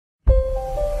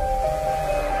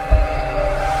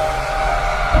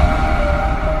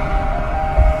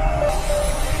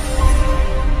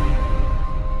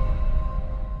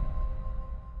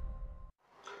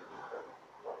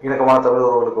இணக்கமான தமிழ்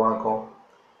உறவுகளுக்கு வணக்கம்.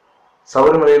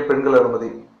 சபரிமலையில் பெண்கள் அனுமதி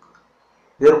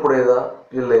ஏற்புடையதா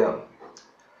இல்லையா?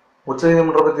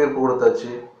 உச்சநீதிமன்றமே தீர்ப்பு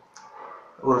கொடுத்தாச்சு.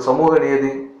 ஒரு சமூக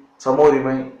நீதி, சமூக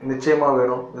உரிமை நிச்சயமா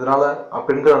வேணும். இதனால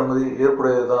பெண்கள் அனுமதி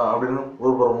ஏற்புடையதுதான் அப்படின்னு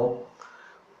ஒரு புறமும்,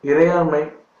 இறையாண்மை,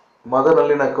 மத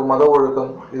நல்லிணக்கம், மத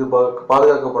ஒழுக்கம் இது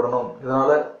பாதுகாக்கப்படணும்,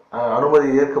 இதனால அனுமதி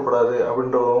ஏற்கப்படாது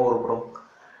அப்படின்றதும் ஒரு புறம்.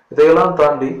 இதையெல்லாம்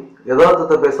தாண்டி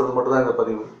யதார்த்தத்தை பேசுறது மட்டும்தான் இந்த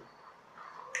பதிவு.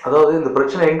 அதாவது இந்த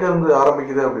பிரச்சனை எங்க இருந்து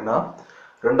ஆரம்பிக்குது அப்படின்னா,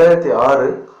 2006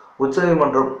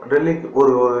 உச்சநீதிமன்றம் டெல்லிக்கு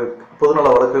ஒரு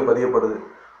பொதுநல வழக்கு பதியப்படுது.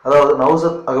 அதாவது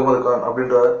நௌசத் அகமது கான்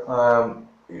அப்படின்ற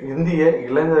இந்திய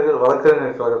இளைஞர்கள்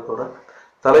வழக்கறிஞர் கழகத்தோட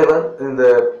தலைவர் இந்த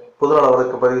பொதுநல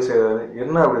வழக்கு பதிவு செய்கிறாரு.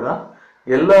 என்ன அப்படின்னா,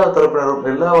 எல்லா தரப்பினரும்,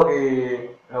 எல்லா வகை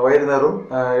வயதினரும்,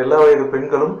 எல்லா வயது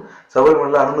பெண்களும்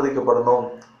சபரிமலையில் அனுமதிக்கப்படணும்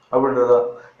அப்படின்றதா.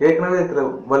 ஏற்கனவே இருக்கிற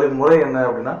முறை என்ன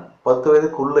அப்படின்னா, 10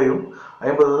 வயதுக்குள்ளேயும்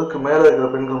 50 வயதுக்கு மேலே இருக்கிற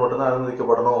பெண்கள் மட்டும்தான்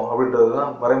அனுமதிக்கப்படணும் அப்படின்றது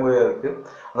தான் வரைமுறையாக இருக்குது.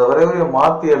 அந்த வரைமுறையை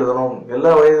மாற்றி எழுதணும்,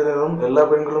 எல்லா வயதினரும் எல்லா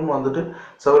பெண்களும் வந்துட்டு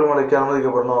சபரிமலைக்கு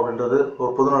அனுமதிக்கப்படணும் அப்படின்றது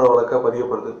ஒரு பொதுநல வழக்காக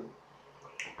பதியப்படுது.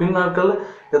 பின்னாட்கள்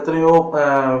எத்தனையோ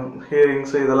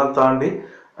ஹியரிங்ஸ் இதெல்லாம் தாண்டி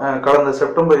கடந்த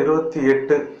செப்டம்பர்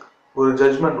 28 ஒரு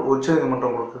ஜட்ஜ்மெண்ட்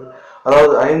உச்சநீதிமன்றம் கொடுக்குது.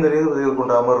 அதாவது 5 நீதிபதிகள்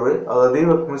கொண்ட அமர்வு, அதாவது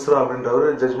தீபக் மிஸ்ரா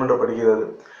அப்படின்றவர் ஜட்ஜ்மெண்ட்டை படிக்கிறாரு.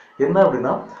 என்ன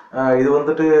அப்படின்னா, இது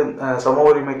வந்துட்டு சம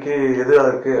உரிமைக்கு எதிராக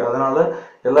இருக்கு, அதனால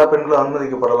எல்லா பெண்களும்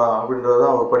அனுமதிக்கப்படலாம்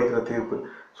அப்படின்றதுதான் அவர் படிக்கிற தீர்ப்பு.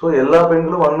 ஸோ எல்லா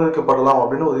பெண்களும் அனுமதிக்கப்படலாம்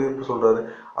அப்படின்னு ஒரு தீர்ப்பு சொல்றாரு.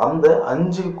 அந்த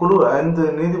 5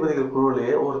 நீதிபதிகள்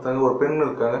குழுவிலேயே ஒரு பெண்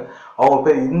இருக்காங்க. அவங்க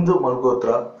பேர் இந்து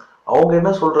மல்கோத்ரா. அவங்க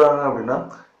என்ன சொல்றாங்க அப்படின்னா,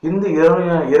 இந்து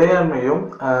இறையாண்மையும்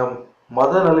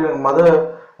மத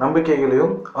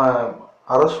நம்பிக்கைகளையும்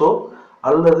அரசோ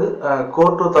அல்லது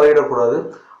கோர்ட்டோ தலையிடக்கூடாது,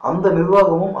 அந்த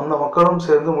நிர்வாகமும் அந்த மக்களும்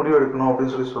சேர்ந்து முடிவெடுக்கணும்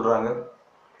அப்படின்னு சொல்றாங்க.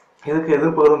 இதுக்கு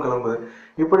எதிர்ப்புகளும் கிளம்புது.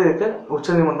 இப்படி இருக்க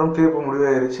உச்சநீதிமன்றம் தீர்ப்பு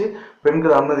முடிவாயிருச்சு,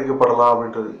 பெண்கள் அனுமதிக்கப்படலாம்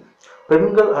அப்படின்றது.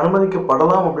 பெண்கள்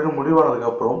அனுமதிக்கப்படலாம் அப்படின்னு முடிவானதுக்கு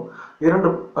அப்புறம்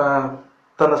 2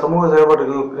 தன்னை சமூக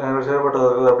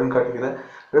செயல்பாட்டவர்கள் அப்படின்னு காட்டிக்கிற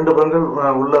 2 பெண்கள்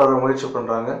உள்ள வர முயற்சி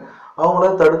பண்றாங்க. அவங்கள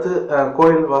தடுத்து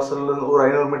கோயில் வாசல்ல ஒரு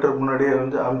 500 மீட்டருக்கு முன்னாடியே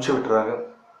வந்து அமுச்சு விட்டுறாங்க.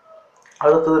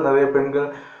 அடுத்தது நிறைய பெண்கள்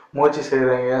முயற்சி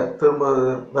செய்கிறாங்க, திரும்ப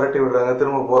விரட்டி விடுறாங்க,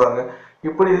 திரும்ப போகிறாங்க.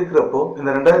 இப்படி இருக்கிறப்போ இந்த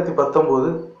 2019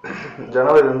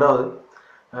 ஜனவரி 2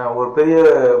 ஒரு பெரிய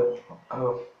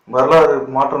வரலாறு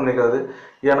மாற்றம் நிகழ்து.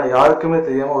 ஏன்னா யாருக்குமே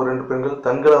தெரியாமல் ஒரு 2 பெண்கள்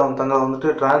தங்களை வந்துட்டு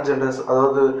டிரான்ஸ்ஜெண்டர்ஸ்,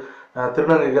 அதாவது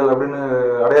திருநங்கைகள் அப்படின்னு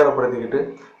அடையாளப்படுத்திக்கிட்டு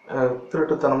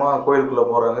திருட்டுத்தனமாக கோயிலுக்குள்ளே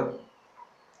போகிறாங்க.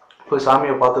 போய்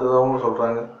சாமியை பார்த்துட்டுதாகவும்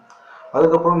சொல்கிறாங்க.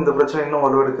 அதுக்கப்புறம் இந்த பிரச்சனை இன்னும்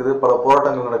வலுவெடுக்குது, பல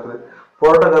போராட்டங்கள் நடக்குது.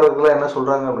 போராட்டக்காரர்கள்லாம் என்ன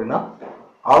சொல்கிறாங்க அப்படின்னா,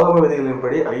 ஆகம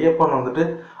விதிகளின்படி ஐயப்பன் வந்துட்டு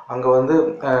அங்கே வந்து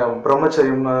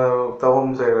பிரம்மச்சரியம்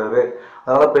தவம் செய்கிறாரு,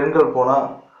 அதனால பெண்கள் போனால்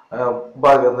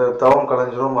அந்த தவம்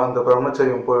கலைஞ்சிடும், அந்த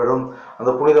பிரம்மச்சரியம் போயிடும்,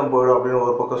 அந்த புனிதம் போயிடும் அப்படின்னு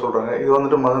ஒரு பக்கம் சொல்கிறாங்க. இது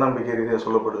வந்துட்டு மத நம்பிக்கை ரீதியாக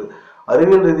சொல்லப்படுது.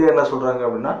 அறிவியல் ரீதியாக என்ன சொல்கிறாங்க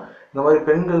அப்படின்னா, இந்த மாதிரி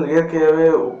பெண்கள் இயற்கையாகவே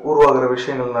உருவாகிற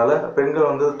விஷயங்கள்னால பெண்கள்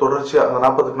வந்து தொடர்ச்சியாக அந்த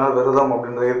 48 நாள் விரதம்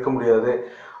அப்படின்றத இருக்க முடியாது,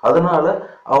 அதனால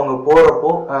அவங்க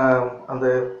போகிறப்போ அந்த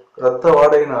ரத்த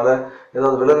வாடையினால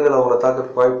ஏதாவது விலங்குகள் அவங்கள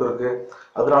தாக்கிறதுக்கு வாய்ப்பு இருக்கு,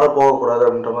 அதனால போகக்கூடாது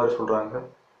அப்படின்ற மாதிரி சொல்றாங்க.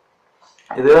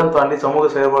 இதெல்லாம் தாண்டி சமூக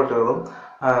செயல்பாட்டுகளும்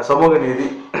சமூக நீதி,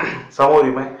 சம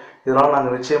உரிமை இதனால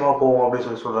நாங்கள் நிச்சயமா போவோம்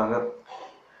அப்படின்னு சொல்றாங்க.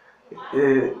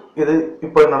 இது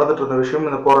இப்ப நடந்துட்டு இருந்த விஷயம்,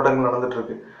 இந்த போராட்டங்கள் நடந்துட்டு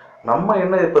இருக்கு. நம்ம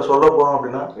என்ன இப்ப சொல்ல போறோம்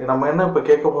அப்படின்னா, நம்ம என்ன இப்ப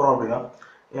கேட்க போறோம் அப்படின்னா,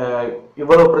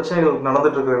 இவ்வளவு பிரச்சனைகள்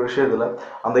நடந்துட்டு இருக்கிற விஷயத்துல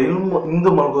அந்த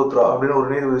இந்து மல்கோத்ரா அப்படின்னு ஒரு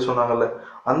நீதிபதி சொன்னாங்கல்ல,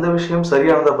 அந்த விஷயம்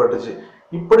சரியானதா பட்டுச்சு.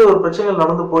 இப்படி ஒரு பிரச்சனைகள்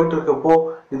நடந்து போயிட்டு இருக்கப்போ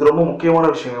இது ரொம்ப முக்கியமான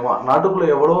விஷயமா, நாட்டுக்குள்ள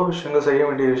எவ்வளவோ விஷயங்கள் செய்ய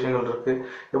வேண்டிய விஷயங்கள் இருக்கு,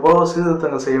 எவ்வளவோ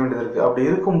சீர்திருத்தங்கள் செய்ய வேண்டியது இருக்கு. அப்படி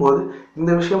இருக்கும்போது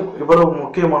இந்த விஷயம் இவ்வளவு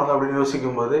முக்கியமானது அப்படின்னு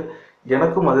யோசிக்கும் போது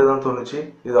எனக்கும் அதே தான் தோணுச்சு.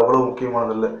 இது அவ்வளவு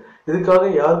முக்கியமானது இல்லை. இதுக்காக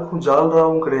யாருக்கும்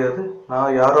ஜால்ராவும் கிடையாது,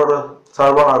 நான் யாரோட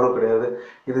சார்பான ஆளும் கிடையாது.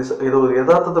 இது ஒரு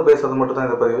யதார்த்தத்தை பேசுறது மட்டும் தான்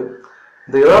இந்த பதிவு.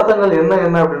 இந்த யதார்த்தங்கள்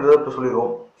என்ன அப்படின்றத இப்ப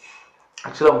சொல்லிடுவோம்.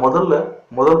 ஆக்சுவலா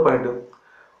முதல் பாயிண்ட்,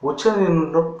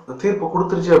 உச்சநீதிமன்றம் தீர்ப்பு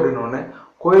கொடுத்துருச்சு அப்படின்னு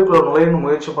கோயிலுக்குள்ள நுழையணும்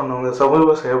முயற்சி பண்ணவங்க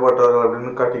சமூக செயல்பாட்டாளர்கள்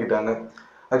அப்படின்னு காட்டிக்கிட்டாங்க.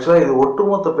 ஆக்சுவலா இது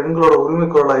ஒட்டுமொத்த பெண்களோட உரிமை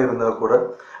குரலாக இருந்தா கூட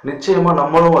நிச்சயமா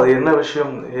நம்மளும் அது என்ன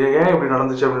விஷயம், ஏன் இப்படி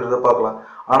நடந்துச்சு அப்படின்றத பார்க்கலாம்.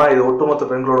 ஆனா இது ஒட்டுமொத்த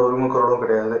பெண்களோட உரிமை குரலும்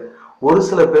கிடையாது. ஒரு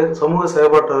சில பேர் சமூக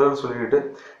செயல்பாட்டாளர்கள் சொல்லிக்கிட்டு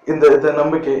இந்த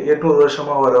நம்பிக்கை 800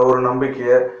 வருஷமா வர ஒரு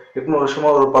நம்பிக்கையை, 800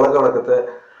 வருஷமா ஒரு பழக்க வழக்கத்தை,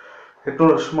 800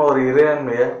 வருஷமா ஒரு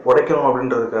இறையாண்மையை உடைக்கணும்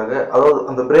அப்படின்றதுக்காக, அதாவது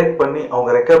அந்த பிரேக் பண்ணி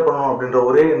அவங்க ரெக்கார்ட் பண்ணணும் அப்படின்ற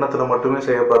ஒரே எண்ணத்துல மட்டுமே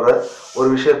செய்யப்படுற ஒரு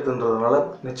விஷயத்துன்றதுனால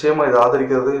நிச்சயமா இதை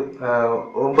ஆதரிக்கிறது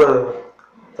ரொம்ப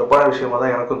தப்பான விஷயமா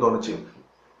தான் எனக்கும் தோணுச்சு.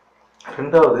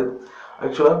 2வது,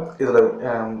 ஆக்சுவலா இதுல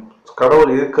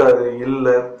கடவுள் இருக்காரு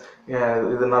இல்லை,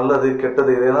 இது நல்லது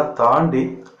கெட்டது இதெல்லாம் தாண்டி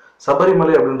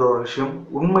சபரிமலை அப்படின்ற ஒரு விஷயம்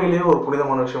உண்மையிலேயே ஒரு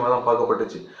புனிதமான விஷயமா தான்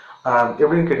பார்க்கப்பட்டுச்சு.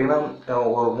 எப்படின்னு கேட்டிங்கன்னா,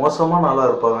 ஒரு மோசமான ஆளாக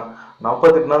இருப்பாங்க.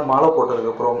 48 நாள் மாலை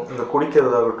போட்டதுக்கப்புறம் இந்த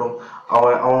குடிக்கிறதாகட்டும்,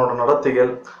 அவனோட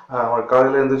நடத்தைகள், அவன்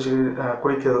காலையில் எழுந்திரிச்சு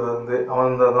குடிக்கிறதுலேருந்து, அவன்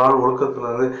இந்த நாள்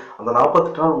ஒழுக்கத்துலேருந்து, அந்த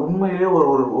 48 நாள் உண்மையிலேயே ஒரு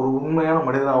ஒரு ஒரு உண்மையான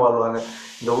மனிதனாக வாழ்வாங்க.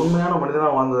 இந்த உண்மையான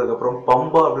மனிதனாக வாழ்ந்ததுக்கப்புறம்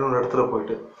பம்பா அப்படின்னு ஒரு இடத்துல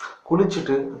போயிட்டு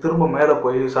குளிச்சுட்டு திரும்ப மேலே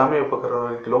போய் சாமியை பார்க்குற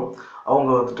வரைக்கும்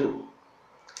அவங்க வந்துட்டு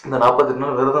இந்த 48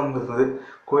 நாள் விரதம் இருந்து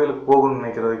கோயிலுக்கு போகணும்னு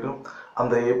நினைக்கிற வரைக்கும்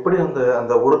அந்த எப்படி அந்த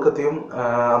அந்த ஒழுக்கத்தையும்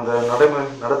அந்த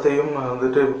நடத்தையும்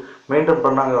வந்துட்டு மெயின்டைன்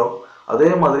பண்ணாங்களோ அதே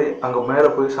மாதிரி அங்கே மேலே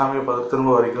போய் சாமியை பார்த்து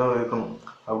திரும்ப வரைக்கும் இருக்கணும்.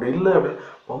 அப்படி இல்லை அப்படின்னு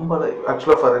பொம்பளை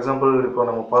ஆக்சுவலாக ஃபார் எக்ஸாம்பிள் இப்போ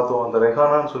நம்ம பார்த்தோம் அந்த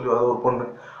ரெஹானான்னு சொல்லி அது ஒரு பொண்ணு,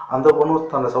 அந்த பொண்ணு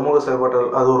அந்த சமூக செயல்பாட்டல்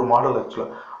அது ஒரு மாடல்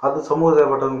ஆக்சுவலாக அது சமூக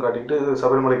செயல்பாட்டல்னு காட்டிக்கிட்டு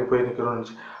சபரிமலைக்கு போய் நிற்கணும்னு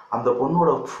இருந்துச்சு. அந்த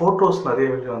பொண்ணோட ஃபோட்டோஸ் நிறைய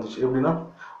வீடியோ வந்துச்சு. எப்படின்னா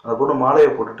அந்த பொண்ணு மாலையை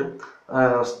போட்டுட்டு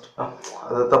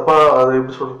அது தப்பாக அதை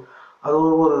எப்படி சொல்றது, அது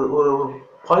ஒரு ஒரு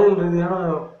பாலியல் ரீதியான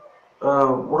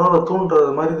உணர்வை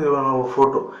தூண்டுறது மாதிரி ஒரு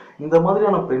ஃபோட்டோ. இந்த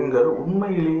மாதிரியான பெண்கள்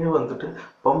உண்மையிலேயே வந்துட்டு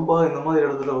பம்பா இந்த மாதிரி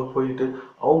இடத்துல போயிட்டு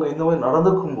அவங்க இந்த மாதிரி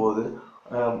நடந்துக்கும் போது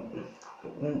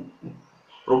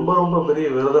ரொம்ப ரொம்ப பெரிய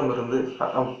விரதம் இருந்து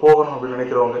போகணும் அப்படின்னு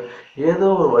நினைக்கிறவங்க ஏதோ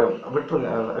ஒரு பயம் விட்டுருங்க.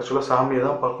 ஆக்சுவலாக சாமியை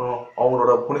தான் பார்க்கணும்,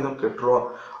 அவங்களோட புனிதம் கெட்டுரும்,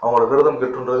 அவங்களோட விரதம்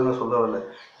கெட்டுன்றது நான் சொல்லவில்லை.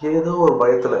 ஏதோ ஒரு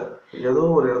பயத்தில் ஏதோ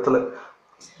ஒரு இடத்துல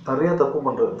நிறைய தப்பு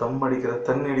பண்ணுறது, தம் அடிக்கிற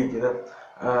தண்ணி அடிக்கிற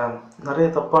நிறைய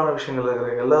தப்பான விஷயங்கள்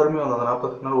இருக்கிற எல்லாருமே வந்து அந்த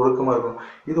 48 நாள் ஒழுக்கமாக இருக்கணும்.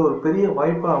 இது ஒரு பெரிய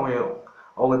வாய்ப்பாக அமையும்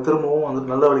அவங்க திரும்பவும்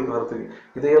வந்துட்டு நல்ல வழிக்கு வர்றதுக்கு.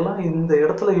 இதையெல்லாம் இந்த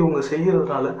இடத்துல இவங்க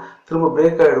செய்யறதுனால திரும்ப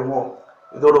பிரேக் ஆகிடுமோ,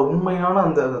 இதோட உண்மையான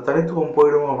அந்த அந்த தனித்துவம்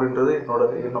போயிடுமோ அப்படின்றது என்னோட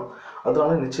எண்ணம்.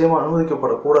 அதனால நிச்சயமாக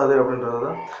அனுமதிக்கப்படக்கூடாது அப்படின்றது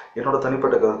தான் என்னோட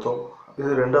தனிப்பட்ட கருத்தும். இது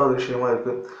 2வது விஷயமா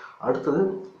இருக்குது. அடுத்தது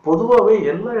பொதுவாகவே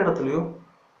எல்லா இடத்துலையும்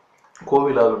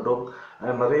கோவிலாகட்டும்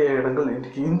நிறைய இடங்கள்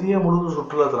இன்றைக்கி இந்தியா முழுவதும்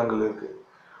சுற்றுலாத்தலங்கள் இருக்குது.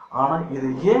 ஆனால் இது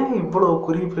ஏன் இவ்வளோ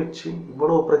குறிப்பிச்சு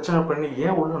இவ்வளோ பிரச்சனை பண்ணி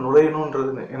ஏன் உள்ள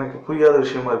நுழையணுன்றது எனக்கு புரியாத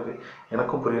விஷயமா இருக்குது.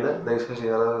 எனக்கும் புரியல, தயவு செஞ்சு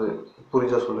யாராவது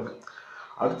புரிஞ்சா சொல்லுங்கள்.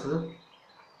 அடுத்தது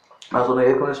நான்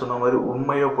ஏற்கனவே சொன்ன மாதிரி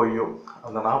உண்மையோ பொய்யோ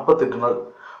அந்த 48 நாள்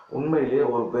உண்மையிலேயே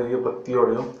ஒரு பெரிய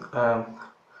பக்தியோடையும்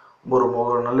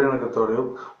ஒரு நல்லிணக்கத்தோடையும்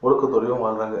ஒழுக்கத்தோடையும்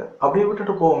வாழ்றாங்க. அப்படியே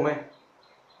விட்டுட்டு போவோமே,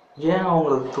 ஏன்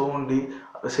அவங்கள தூண்டி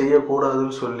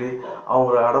செய்யக்கூடாதுன்னு சொல்லி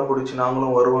அவங்கள அடம் பிடிச்சி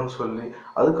நாங்களும் வருவோம்னு சொல்லி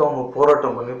அதுக்கு அவங்க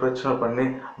போராட்டம் பண்ணி பிரச்சனை பண்ணி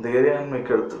அந்த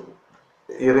இறையாண்மைக்கு எடுத்து,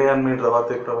 இறையாண்மைன்ற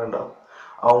வார்த்தை கூட வேண்டாம்,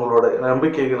 அவங்களோட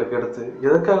நம்பிக்கைகளுக்கு எடுத்து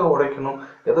எதுக்காக உடைக்கணும்,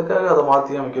 எதுக்காக அதை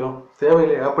மாற்றி அமைக்கணும்,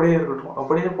 தேவையில்லை, அப்படியே இருக்கட்டும்,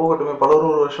 அப்படியே போகட்டுமே, பல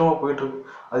 100 வருஷமாக போயிட்டு இருக்கு,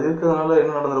 அது இருக்கிறதுனால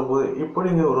என்ன நடந்துட போகுது, இப்போ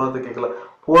நீங்கள் ஒரு வார்த்தை கேட்கல,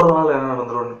 போகிறதுனால என்ன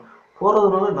நடந்துடும்,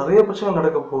 போகிறதுனால நிறைய பிரச்சனை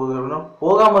நடக்க போகுது அப்படின்னா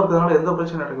போகாமல் இருக்கிறதுனால எந்த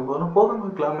பிரச்சனையும் நடக்க போகுதுன்னா போகாமல்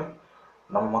இருக்கலாமே.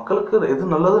 நம்ம மக்களுக்கு எது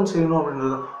நல்லதுன்னு செய்யணும்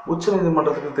அப்படின்றது உச்ச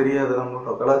நீதிமன்றத்துக்கு தெரியாது,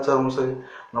 நம்மளோட கலாச்சாரமும் சரி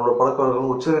நம்மளோட பழக்க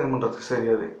வழக்கங்களும் உச்ச நீதிமன்றத்துக்கு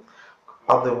தெரியாது.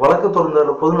 அந்த வழக்கு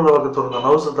தொடர்ந்த பொதுநல வழக்கு தொடர்ந்த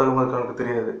நவச தகவலுக்கு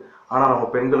தெரியாது. ஆனால் நம்ம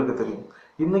பெண்களுக்கு தெரியும்.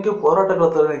 இன்னைக்கு போராட்ட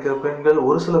காலத்தில் நிற்கிற பெண்கள்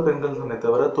ஒரு சில பெண்கள் தானே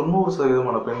தவிர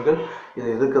 90% பெண்கள் இதை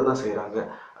எதிர்க்க தான் செய்கிறாங்க.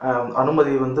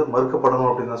 அனுமதி வந்து மறுக்கப்படணும்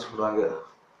அப்படின்னு தான் சொல்கிறாங்க.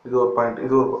 இது ஒரு பாயிண்ட்,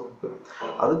 இது ஒரு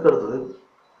அதுக்கு அடுத்தது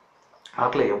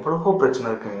நாட்டில் எவ்வளவோ பிரச்சனை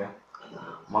இருக்குங்க.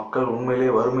 மக்கள்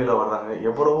உண்மையிலேயே வறுமையில் வர்றாங்க.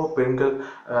 எவ்வளவோ பெண்கள்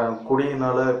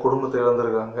குடியினால குடும்பத்தை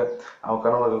இழந்திருக்காங்க. அவங்க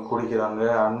கணவர்கள் குடிக்கிறாங்க,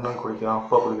 அண்ணன் குடிக்கிறான்,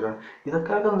 அப்பா குடிக்கிறாங்க.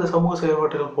 இதற்காக அந்த சமூக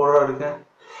செயல்பாட்டுகள் போராடுங்க.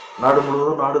 நாடு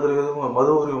முழுவதும் நாடு தெரியாதும்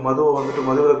மதுவை வந்துட்டு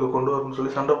மதுவிலக்கு கொண்டு வரணும்னு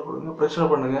சொல்லி சண்டை போடுங்க, பிரச்சனை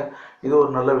பண்ணுங்க. இது ஒரு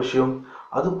நல்ல விஷயம்.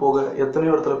 அது போக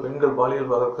எத்தனையோ இடத்துல பெண்கள் பாலியல்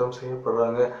பலாத்காரம்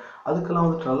செய்யப்படுறாங்க. அதுக்கெல்லாம்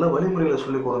வந்துட்டு நல்ல வழிமுறைகளை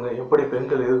சொல்லிக் கொடுங்க. எப்படி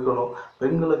பெண்கள் இருக்கணும்,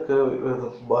 பெண்களுக்கு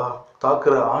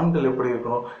தாக்குற ஆண்கள் எப்படி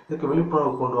இருக்கணும், இதுக்கு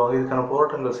விழிப்புணர்வு கொண்டு வாங்க, இதுக்கான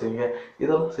போராட்டங்கள் செய்யுங்க,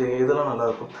 இதெல்லாம் செய்யுங்க, இதெல்லாம்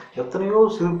நல்லாயிருக்கும். எத்தனையோ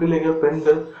சிறு பிள்ளைகள்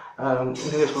பெண்கள்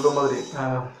நீங்கள் சொல்கிற மாதிரி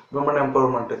விமன்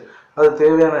எம்பவர்மெண்ட்டு அது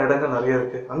தேவையான இடங்கள் நிறைய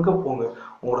இருக்குது. அங்கே போங்க,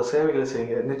 உங்களோட சேவைகளை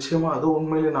செய்யுங்க. நிச்சயமாக அது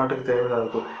உண்மையிலேயே நாட்டுக்கு தேவையாக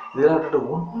இருக்கும். இதெல்லாம் விட்டுட்டு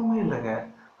ஒன்றுமே இல்லைங்க,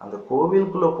 அந்த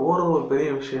கோவிலுக்குள்ளே போகிறது ஒரு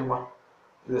பெரிய விஷயமா,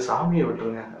 இது சாமியை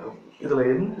விட்டுருங்க. இதில்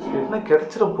என்ன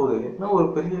கிடைச்சிட போகுது, என்ன ஒரு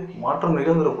பெரிய மாற்றம்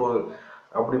நிகழ்ந்துட போகுது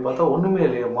அப்படி பார்த்தா ஒன்றுமே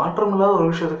இல்லையா. மாற்றம் இல்லாத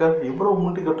ஒரு விஷயத்துக்காக இவ்வளோ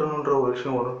முட்டி கட்டணுன்ற ஒரு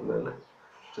விஷயம் ஒன்றும் இல்லை.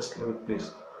 Just please.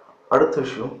 அடுத்த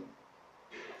விஷயம்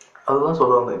அதுதான்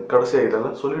சொல்லுவாங்க கடைசியாக,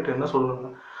 இதெல்லாம் சொல்லிட்டு என்ன சொல்லணுங்க,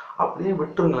 அப்படியே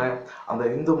விட்டுருங்களேன். அந்த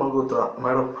இந்து மல்கோத்ரா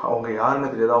மேடம் அவங்க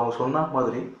யாருன்னு தெரியாது, அவங்க சொன்ன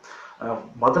மாதிரி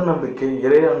மத நம்பிக்கை,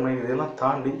 இறையாண்மை இதெல்லாம்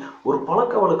தாண்டி ஒரு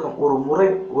பழக்க வழக்கம், ஒரு முறை,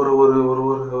 ஒரு ஒரு ஒரு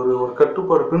ஒரு ஒரு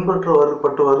கட்டுப்பாடு பின்பற்ற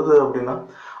பட்டு வருது அப்படின்னா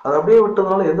அதை அப்படியே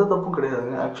விட்டதுனால எந்த தப்பும்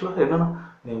கிடையாதுங்க. ஆக்சுவலாக என்னன்னா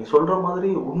நீங்கள் சொல்கிற மாதிரி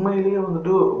உண்மையிலேயே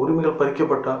வந்துட்டு உரிமைகள்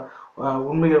பறிக்கப்பட்டா,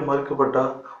 உண்மைகள் மறுக்கப்பட்டா,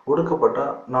 ஒடுக்கப்பட்டா,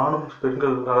 நானும்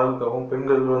பெண்கள் நலனுக்காகவும்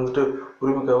பெண்கள் வந்துட்டு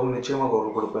உரிமைக்காகவும் நிச்சயமாக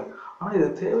குரல் கொடுப்பேன். ஆனால் இது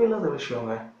தேவையில்லாத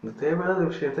விஷயங்க. இந்த தேவையில்லாத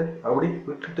விஷயத்தை அப்படி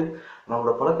விட்டுட்டு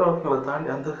நம்மளோட பழக்க வழக்கங்களை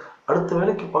தாண்டி அந்த அடுத்த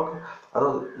வேலைக்கு பார்க்க,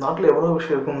 அதாவது நாட்டில் எவ்வளோ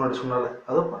விஷயம் இருக்குன்னு முன்னாடி சொன்னால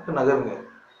அதை பார்க்க நகருங்க.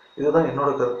 இதுதான்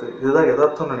என்னோட கருத்து, இதுதான்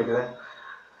யதார்த்தம்னு நினைக்கிறேன்.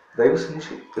 தயவு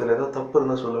செஞ்சு இதில் ஏதாவது தப்பு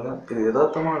இருந்தால் சொல்லுங்கள். இது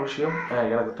யதார்த்தமான விஷயம்,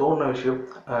 எனக்கு தோணுன விஷயம்,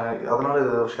 அதனால்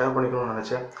இதை ஷேர் பண்ணிக்கணும்னு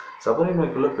நினச்சேன்.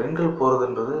 சபரிமலைக்குள்ளே பெண்கள்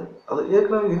போகிறதுன்றது அது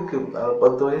ஏற்கனவே இருக்குது.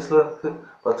 10 வயசில் இருக்குது,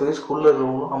 10 வயசுக்குள்ளே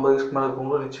இருக்கிறவங்களும் 50 வயசுக்கு மேலே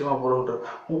இருக்கிறவங்களும் நிச்சயமாக போகணுன்றது.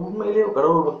 உண்மையிலேயே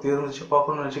கடவுள் பக்தி இருந்துச்சு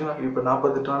பார்க்கணும்னு நினச்சிங்கன்னா இப்போ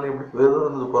 48 நாள் எப்படி விரதம்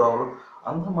இருந்து போகிறாங்களோ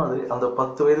அந்த மாதிரி அந்த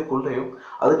 10 வயதுக்குள்ளேயும்,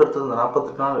 அதுக்கடுத்தது அந்த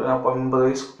 48 நாள் 50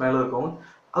 வயசுக்கு மேலே இருக்கவங்க,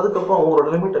 அதுக்கப்புறம் அவங்களோட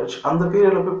லிமிட்டை வச்சு அந்த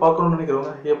பீரியடில் போய் பார்க்கணும்னு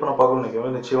நினைக்கிறவங்க, எப்போ நான் பார்க்கணும்னு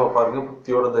நினைக்கிறவங்க நிச்சயமாக பாருங்கள்,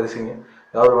 புத்தியோட தரிசிங்க.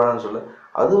 யாரும் வேணாம்னு சொல்ல.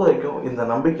 அது வரைக்கும் இந்த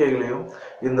நம்பிக்கைகளையும்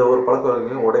இந்த ஒரு பழக்க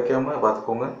வழக்கங்களையும் உடைக்காமல்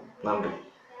பார்த்துக்கோங்க. நன்றி.